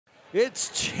It's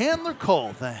Chandler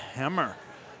Cole, the Hammer,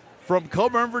 from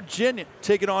Coburn, Virginia,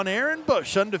 taking on Aaron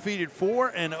Bush, undefeated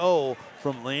 4-0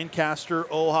 from Lancaster,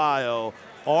 Ohio.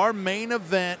 Our main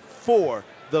event for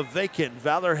the vacant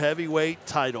Valor heavyweight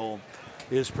title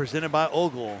is presented by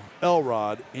Ogle,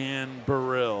 Elrod, and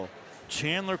Burrill.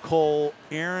 Chandler Cole,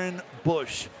 Aaron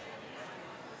Bush,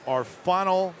 our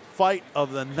final fight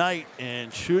of the night,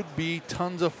 and should be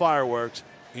tons of fireworks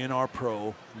in our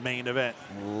pro main event.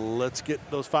 Let's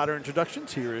get those fighter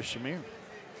introductions. Here is Shamir.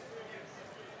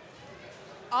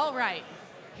 All right,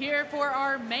 here for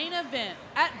our main event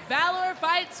at Valor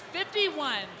Fights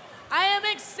 51. I am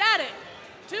ecstatic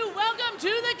to welcome to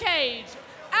the cage,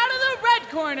 out of the red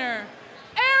corner,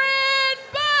 Aaron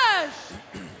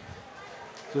Bush.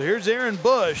 So here's Aaron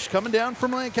Bush coming down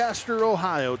from Lancaster,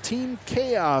 Ohio. Team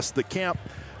Chaos, the camp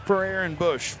for Aaron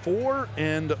Bush,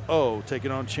 4-0,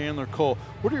 taking on Chandler Cole.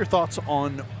 What are your thoughts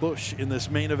on Bush in this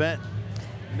main event?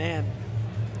 Man,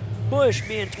 Bush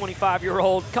being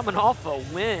 25-year-old, coming off a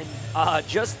win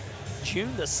just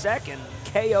June the 2nd,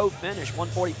 KO finish,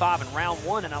 145 in round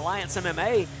 1 in Alliance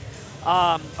MMA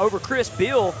over Chris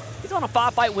Beal. He's on a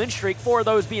 5-fight win streak, 4 of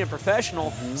those being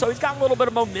professional. So he's got a little bit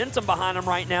of momentum behind him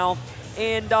right now.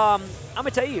 And I'm going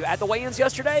to tell you, at the weigh-ins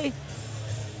yesterday,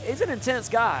 he's an intense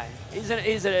guy.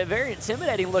 He's a very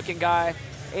intimidating-looking guy.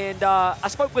 And I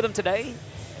spoke with him today.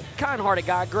 Kind-hearted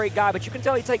guy, great guy, but you can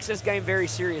tell he takes this game very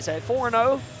serious. At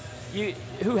 4-0,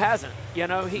 who hasn't? You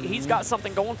know, he's got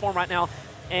something going for him right now.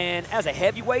 And as a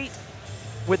heavyweight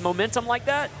with momentum like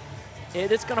that,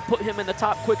 it's going to put him in the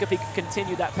top quick if he can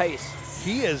continue that pace.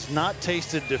 He has not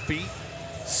tasted defeat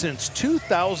since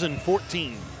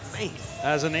 2014. Man.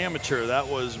 As an amateur, that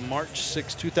was March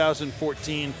 6,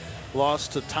 2014,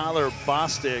 lost to Tyler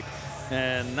Bostic,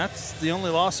 and that's the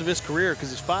only loss of his career because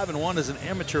he's 5-1 as an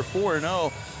amateur,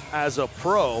 4-0 as a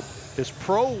pro. His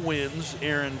pro wins,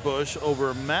 Aaron Bush,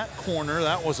 over Matt Corner.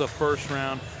 That was a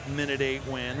first-round, minute 8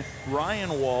 win.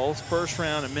 Ryan Walls, first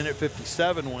round, a minute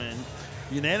 57 win.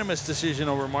 Unanimous decision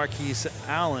over Marquise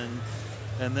Allen.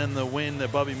 And then the win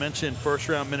that Bubby mentioned, first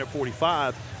round, minute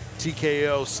 45,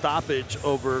 TKO stoppage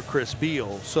over Chris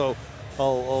Beal. So a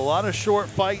lot of short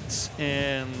fights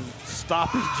and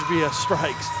stoppage via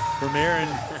strikes from Aaron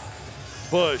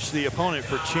Bush, the opponent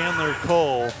for Chandler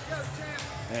Cole.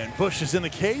 And Bush is in the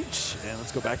cage, and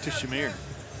let's go back to Shamir.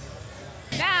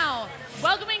 Now,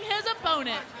 welcoming his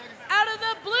opponent, out of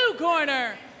the blue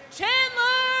corner,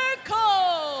 Chandler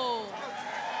Cole.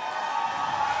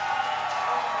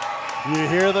 You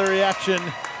hear the reaction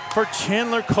for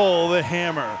Chandler Cole, the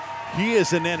Hammer. He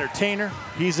is an entertainer.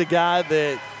 He's a guy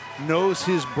that knows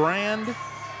his brand,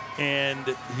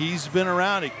 and he's been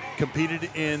around. He competed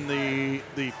in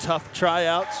the tough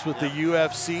tryouts with the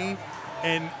UFC.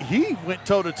 And he went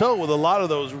toe-to-toe with a lot of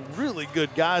those really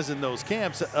good guys in those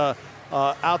camps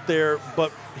out there,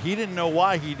 but he didn't know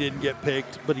why he didn't get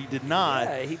picked, but he did not.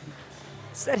 Yeah, he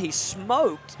said he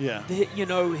smoked,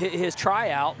 his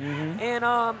tryout, and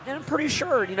I'm pretty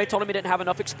sure, they told him he didn't have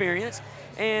enough experience.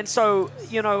 And so,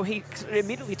 he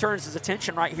immediately turns his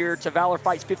attention right here to Valor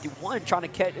Fights 51, trying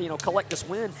to collect this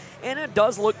win. And it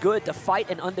does look good to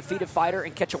fight an undefeated fighter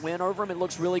and catch a win over him. It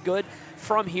looks really good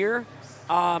from here.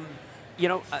 I'm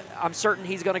certain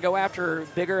he's going to go after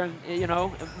bigger and,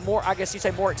 more, I guess you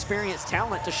say, more experienced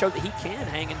talent to show that he can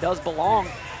hang and does belong.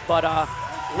 But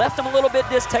left him a little bit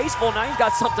distasteful. Now he's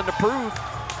got something to prove.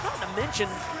 Not to mention,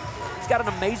 he's got an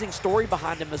amazing story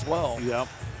behind him as well. Yep,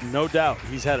 no doubt.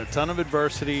 He's had a ton of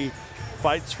adversity,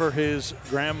 fights for his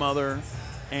grandmother,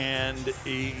 and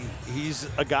he's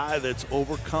a guy that's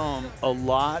overcome a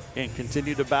lot and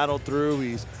continued to battle through.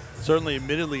 He's certainly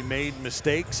admittedly made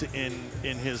mistakes in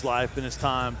his life, in his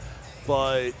time,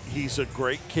 but he's a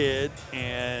great kid,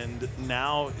 and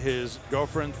now his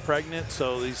girlfriend's pregnant,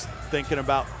 so he's thinking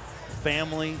about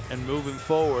family and moving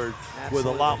forward. Absolutely. With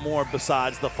a lot more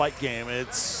besides the fight game.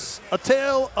 It's a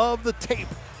tale of the tape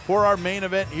for our main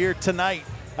event here tonight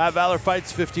at Valor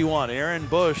Fights 51. Aaron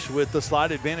Bush with the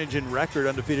slight advantage in record,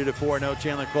 undefeated at 4-0.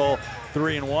 Chandler Cole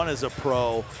 3-1 as a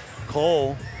pro.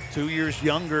 Cole, 2 years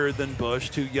younger than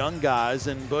Bush, 2 young guys,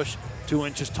 and Bush 2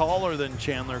 inches taller than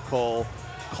Chandler Cole.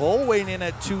 Cole weighing in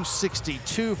at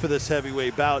 262 for this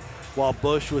heavyweight bout, while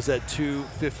Bush was at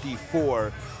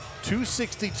 254.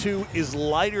 262 is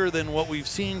lighter than what we've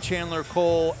seen Chandler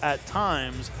Cole at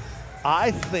times.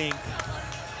 I think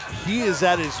he is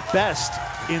at his best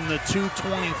in the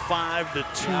 225 to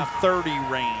 230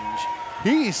 range.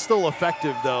 He's still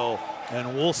effective, though.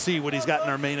 And we'll see what he's got in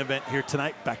our main event here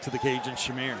tonight. Back to the cage and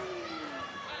Shamir.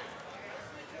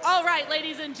 All right,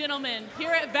 ladies and gentlemen,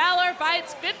 here at Valor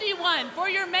Fights 51 for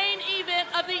your main event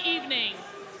of the evening.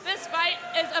 The This fight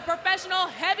is a professional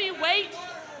heavyweight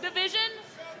division.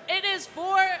 It is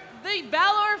for the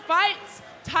Valor Fights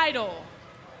title.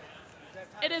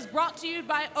 It is brought to you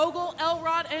by Ogle,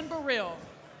 Elrod, and Burrill.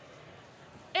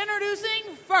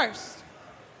 Introducing first,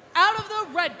 out of the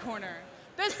red corner,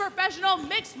 this professional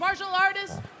mixed martial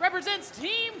artist represents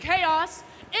Team Chaos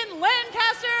in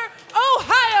Lancaster,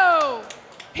 Ohio.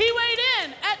 He weighed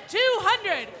in at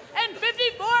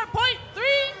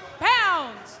 254.3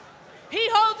 pounds. He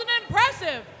holds an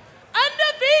impressive,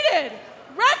 undefeated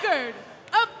record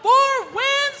of 4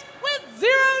 wins with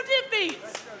 0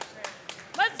 defeats.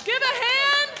 Let's give a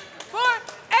hand for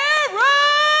Aaron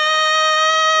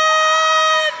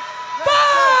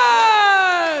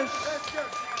Bush!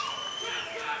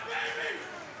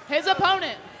 His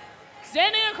opponent,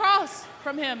 standing across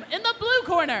from him in the blue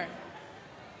corner.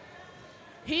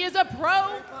 He is a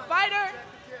pro fighter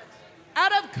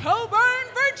out of Coburn,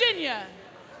 Virginia,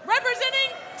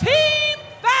 representing Team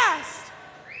Fast.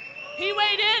 He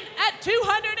weighed in at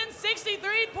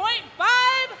 263.5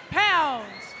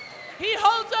 pounds. He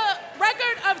holds a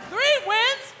record of 3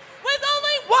 wins with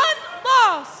only 1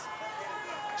 loss.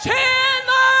 Chandler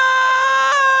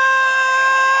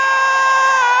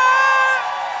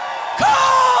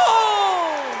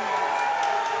Cole!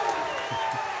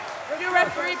 Your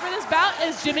referee for this bout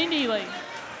is Jimmy Neely.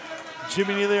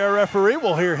 Jimmy Neely, our referee.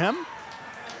 We'll hear him.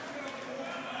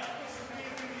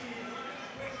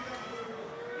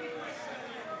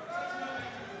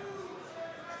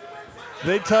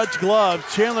 They touch gloves.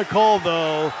 Chandler Cole,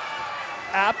 though,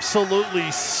 absolutely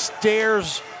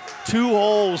stares 2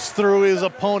 holes through his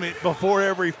opponent before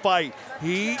every fight.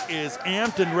 He is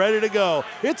amped and ready to go.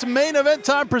 It's main event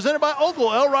time, presented by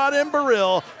Ogle, Elrod, and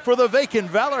Burrill for the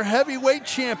vacant Valor Heavyweight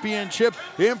Championship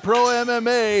in Pro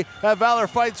MMA at Valor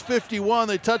Fights 51.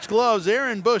 They touch gloves.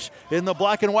 Aaron Bush in the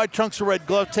black and white trunks of red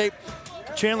glove tape.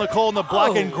 Chandler Cole in the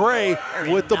black and gray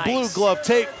with the blue glove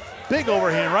tape. Big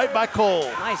overhand right by Cole.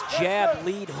 Nice jab,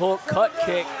 lead hook, cut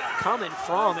kick coming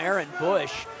from Aaron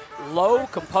Bush. Low,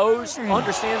 composed,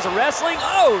 understands the wrestling.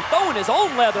 Oh, throwing his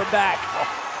own leather back.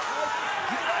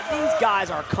 These guys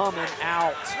are coming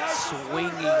out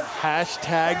swinging.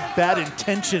 Hashtag bad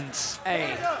intentions.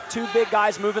 Hey, 2 big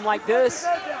guys moving like this,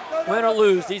 win or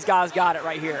lose, these guys got it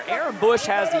right here. Aaron Bush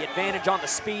has the advantage on the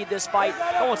speed this fight,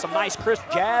 throwing some nice crisp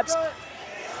jabs.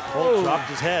 Cole dropped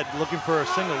his head, looking for a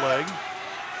single leg.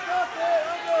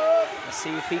 Let's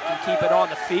see if he can keep it on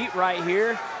the feet right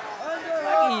here.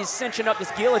 Like he's cinching up this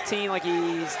guillotine like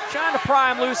he's trying to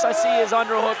pry him loose. I see his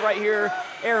underhook right here.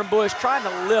 Aaron Bush trying to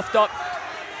lift up.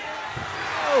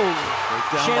 Oh,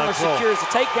 Chandler secures the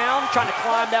takedown, trying to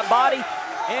climb that body.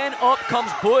 And up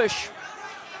comes Bush.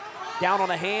 Down on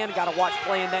the hand, got to watch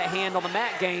playing that hand on the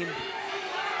mat game.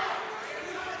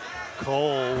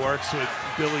 Cole works with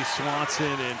Billy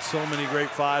Swanson and so many great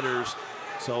fighters.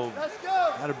 So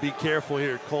got to be careful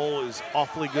here. Cole is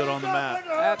awfully good on the mat.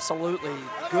 Absolutely.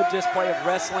 Good display of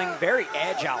wrestling. Very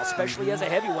agile, especially as a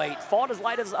heavyweight. Fought as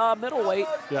light as middleweight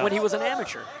when he was an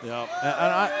amateur. Yeah,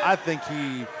 and I think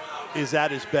he is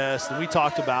at his best. And we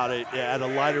talked about it at a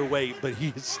lighter weight, but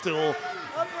he is still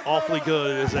awfully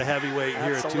good as a heavyweight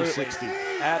here at 260.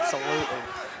 Absolutely.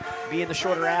 Being the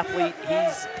shorter athlete,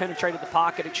 he's penetrated the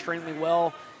pocket extremely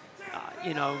well.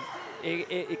 You know,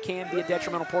 it can be a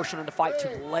detrimental portion of the fight to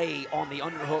lay on the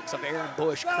underhooks of Aaron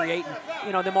Bush, creating,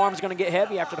 you know, them arms are going to get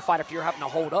heavy after the fight if you're having to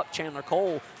hold up Chandler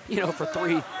Cole, you know, for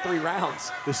three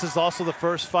rounds. This is also the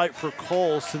first fight for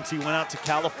Cole since he went out to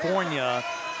California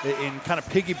and kind of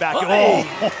piggybacking.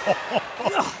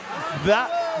 Oh,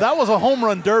 that was a home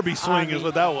run derby swing is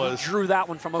what that was. He drew that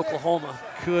one from Oklahoma.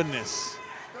 Goodness.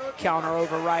 Counter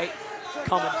over right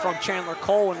coming from Chandler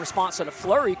Cole in response to the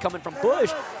flurry coming from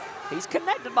Bush. He's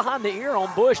connected behind the ear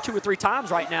on Bush 2 or 3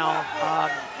 times right now.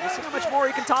 We'll see how much more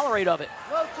he can tolerate of it.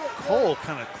 Cole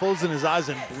kind of closing his eyes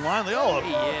and blindly. Oh,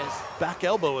 he is. Back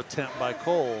elbow attempt by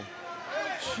Cole.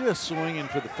 Just swinging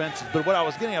for the fences. But what I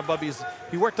was getting at, Bubby, is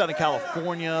he worked out in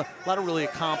California. A lot of really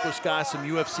accomplished guys, some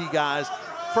UFC guys.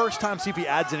 First time, see if he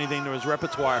adds anything to his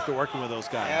repertoire after working with those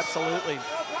guys. Absolutely.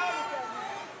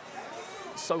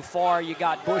 So far, you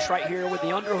got Bush right here with the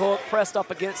underhook pressed up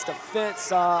against the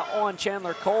fence on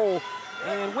Chandler Cole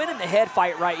and winning the head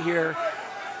fight right here.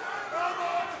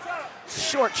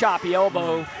 Short, choppy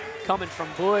elbow coming from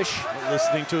Bush.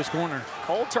 Listening to his corner.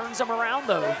 Cole turns him around,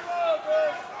 though.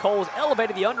 Cole's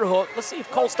elevated the underhook. Let's see if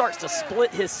Cole starts to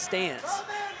split his stance.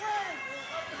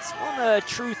 It's one of the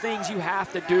true things you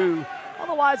have to do.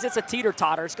 Otherwise, it's a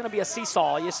teeter-totter. It's going to be a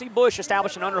seesaw. You see Bush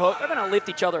establish an underhook. They're going to lift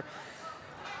each other.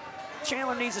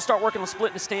 Chandler needs to start working on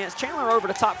splitting the stance. Chandler over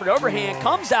the top for the overhand.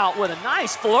 Comes out with a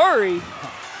nice flurry.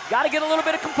 Got to get a little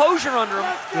bit of composure under him.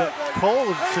 Yeah,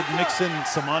 Cole should mix in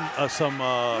some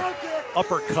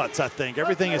uppercuts, I think.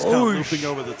 Everything is kind of looping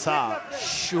over the top.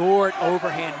 Short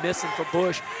overhand missing for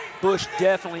Bush. Bush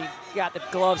definitely got the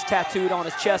gloves tattooed on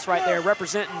his chest right there,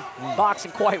 representing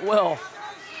boxing quite well.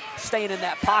 Staying in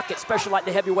that pocket, especially like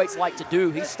the heavyweights like to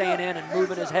do. He's staying in and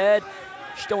moving his head,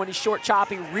 showing his short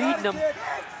chopping, reading them.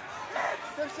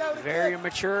 Very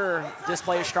mature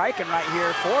display of striking right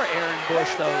here for Aaron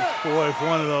Bush, though. Boy, if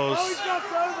one of those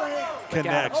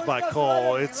connects by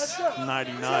Cole, it's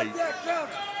nighty-night.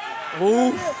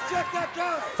 Ooh.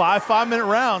 5-minute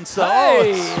rounds. So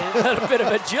hey, a bit of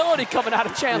agility coming out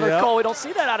of Chandler Cole. We don't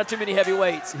see that out of too many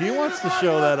heavyweights. He wants to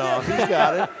show that off. He's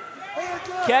got it.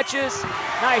 Catches.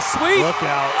 Nice sweep. Look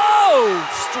out. Oh,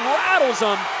 straddles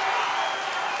him.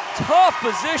 Tough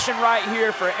position right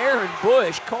here for Aaron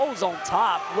Bush. Cole's on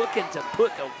top, looking to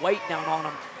put the weight down on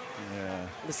him. Yeah.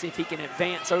 Let's see if he can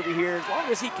advance over here. As long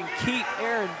as he can keep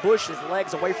Aaron Bush's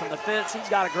legs away from the fence, he's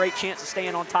got a great chance of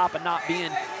staying on top and not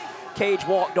being cage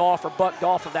walked off or bucked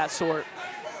off of that sort.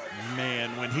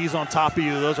 Man, when he's on top of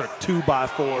you, those are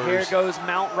 2x4s. Here goes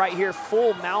mount right here.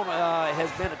 Full mount has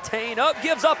been attained.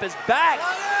 Gives up his back.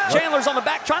 Chandler's on the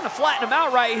back trying to flatten him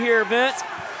out right here, Vince.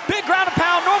 Big ground and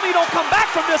pound. Normally you don't come back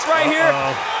from this right here.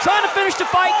 Trying to finish the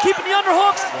fight, keeping the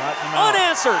underhooks.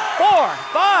 Unanswered. 4,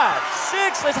 5,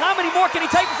 6. How many more can he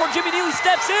take before Jimmy Neely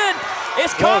steps in?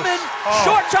 It's coming.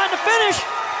 Short trying to finish.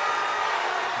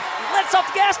 Lets off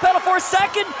the gas pedal for a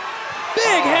second.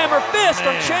 Big hammer fist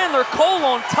from Chandler Cole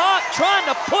on top, trying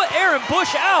to put Aaron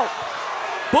Bush out.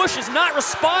 Bush is not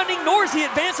responding, nor is he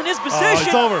advancing his position.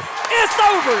 It's over. It's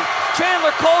over.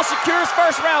 Chandler Cole secures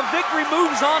first round victory,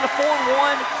 moves on to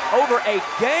 4-1 over a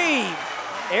game.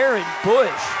 Aaron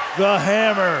Bush. The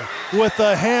hammer with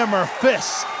the hammer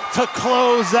fist to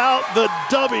close out the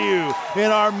W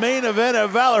in our main event at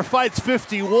Valor Fights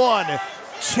 51.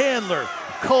 Chandler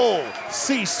Cole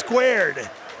C².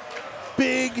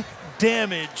 Big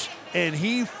damage, and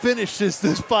he finishes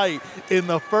this fight in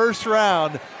the first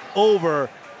round over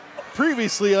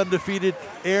previously undefeated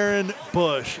Aaron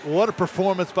Bush. What a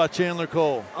performance by Chandler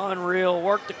Cole. Unreal.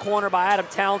 Worked the corner by Adam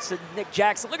Townsend, Nick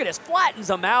Jackson. Look at this, flattens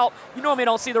them out. You normally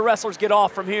don't see the wrestlers get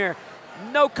off from here.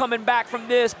 No coming back from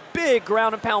this. Big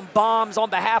ground and pound bombs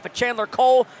on behalf of Chandler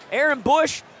Cole. Aaron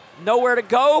Bush, nowhere to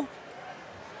go.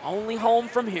 Only home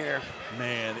from here.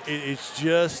 Man, it's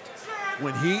just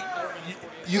when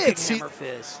you could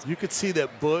see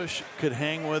that Bush could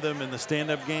hang with him in the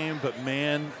stand-up game, but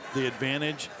man, the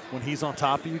advantage when he's on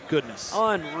top of you, goodness.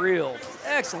 Unreal.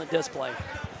 Excellent display.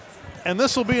 And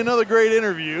this will be another great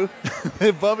interview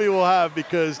that Bubby will have,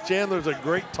 because Chandler's a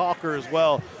great talker as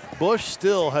well. Bush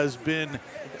still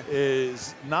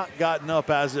is not gotten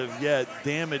up as of yet.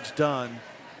 Damage done.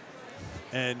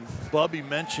 And Bubby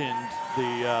mentioned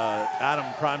the Adam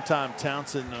Primetime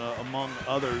Townsend, among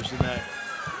others, in that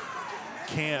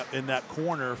camp, in that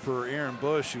corner for Aaron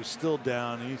Bush, who's still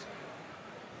down. He's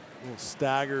a little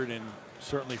staggered and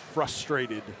certainly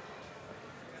frustrated.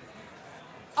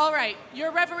 All right,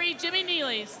 your referee, Jimmy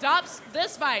Neely, stops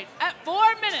this fight at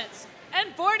 4 minutes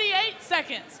and 48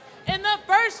 seconds in the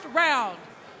first round.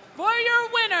 For your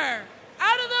winner,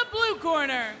 out of the blue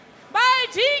corner, by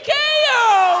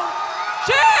TKO,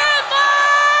 Chandler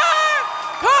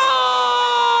Cole!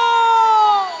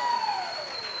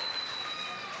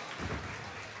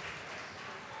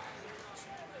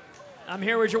 I'm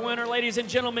here with your winner, ladies and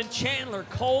gentlemen, Chandler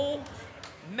Cole,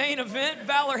 main event,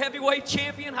 Valor heavyweight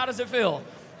champion. How does it feel?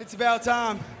 It's about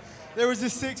time. There was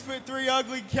this 6'3"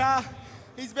 ugly guy.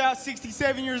 He's about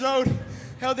 67 years old.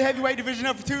 Held the heavyweight division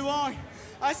up for too long.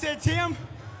 I said, Tim,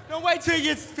 don't wait till he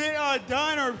gets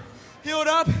done or healed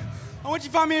up. I want you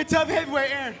to find me a tough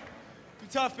heavyweight, Aaron. Be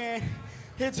tough, man.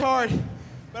 Hits hard.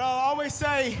 But I'll always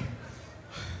say,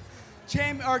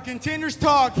 contenders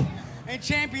talk and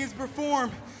champions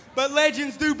perform, but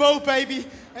legends do both, baby.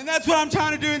 And that's what I'm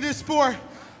trying to do in this sport.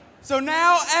 So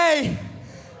now,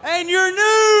 and your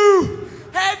new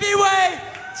heavyweight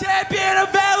champion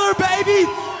of Valor, baby,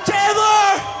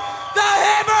 Chandler the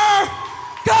Hammer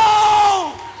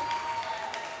Cole!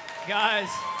 Guys,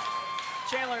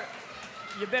 Chandler,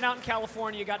 you've been out in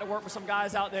California, you got to work with some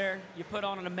guys out there. You put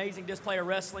on an amazing display of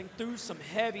wrestling, threw some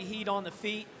heavy heat on the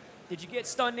feet. Did you get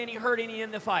stunned any, hurt any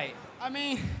in the fight? I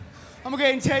mean, I'm gonna go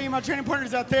ahead and tell you, my training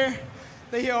partners out there,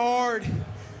 they hit hard.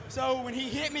 So when he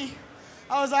hit me,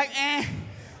 I was like,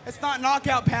 it's not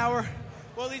knockout power.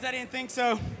 Well, at least I didn't think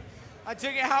so. I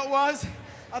took it how it was.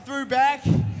 I threw back,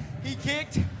 he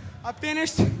kicked, I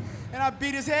finished, and I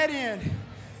beat his head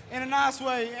in a nice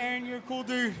way. Aaron, you're a cool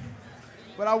dude,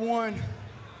 but I won.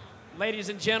 Ladies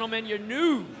and gentlemen, your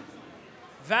new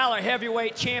Valor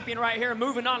heavyweight champion right here,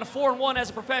 moving on to 4-1 as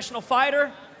a professional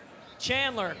fighter,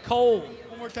 Chandler Cole.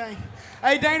 One more thing.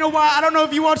 Hey, Dana White, I don't know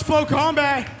if you watch Flow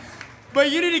Combat,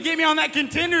 but you need to get me on that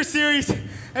Contender Series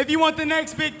if you want the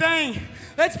next big thing.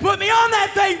 Let's put me on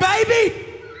that thing, baby!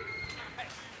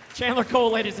 Chandler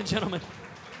Cole, ladies and gentlemen.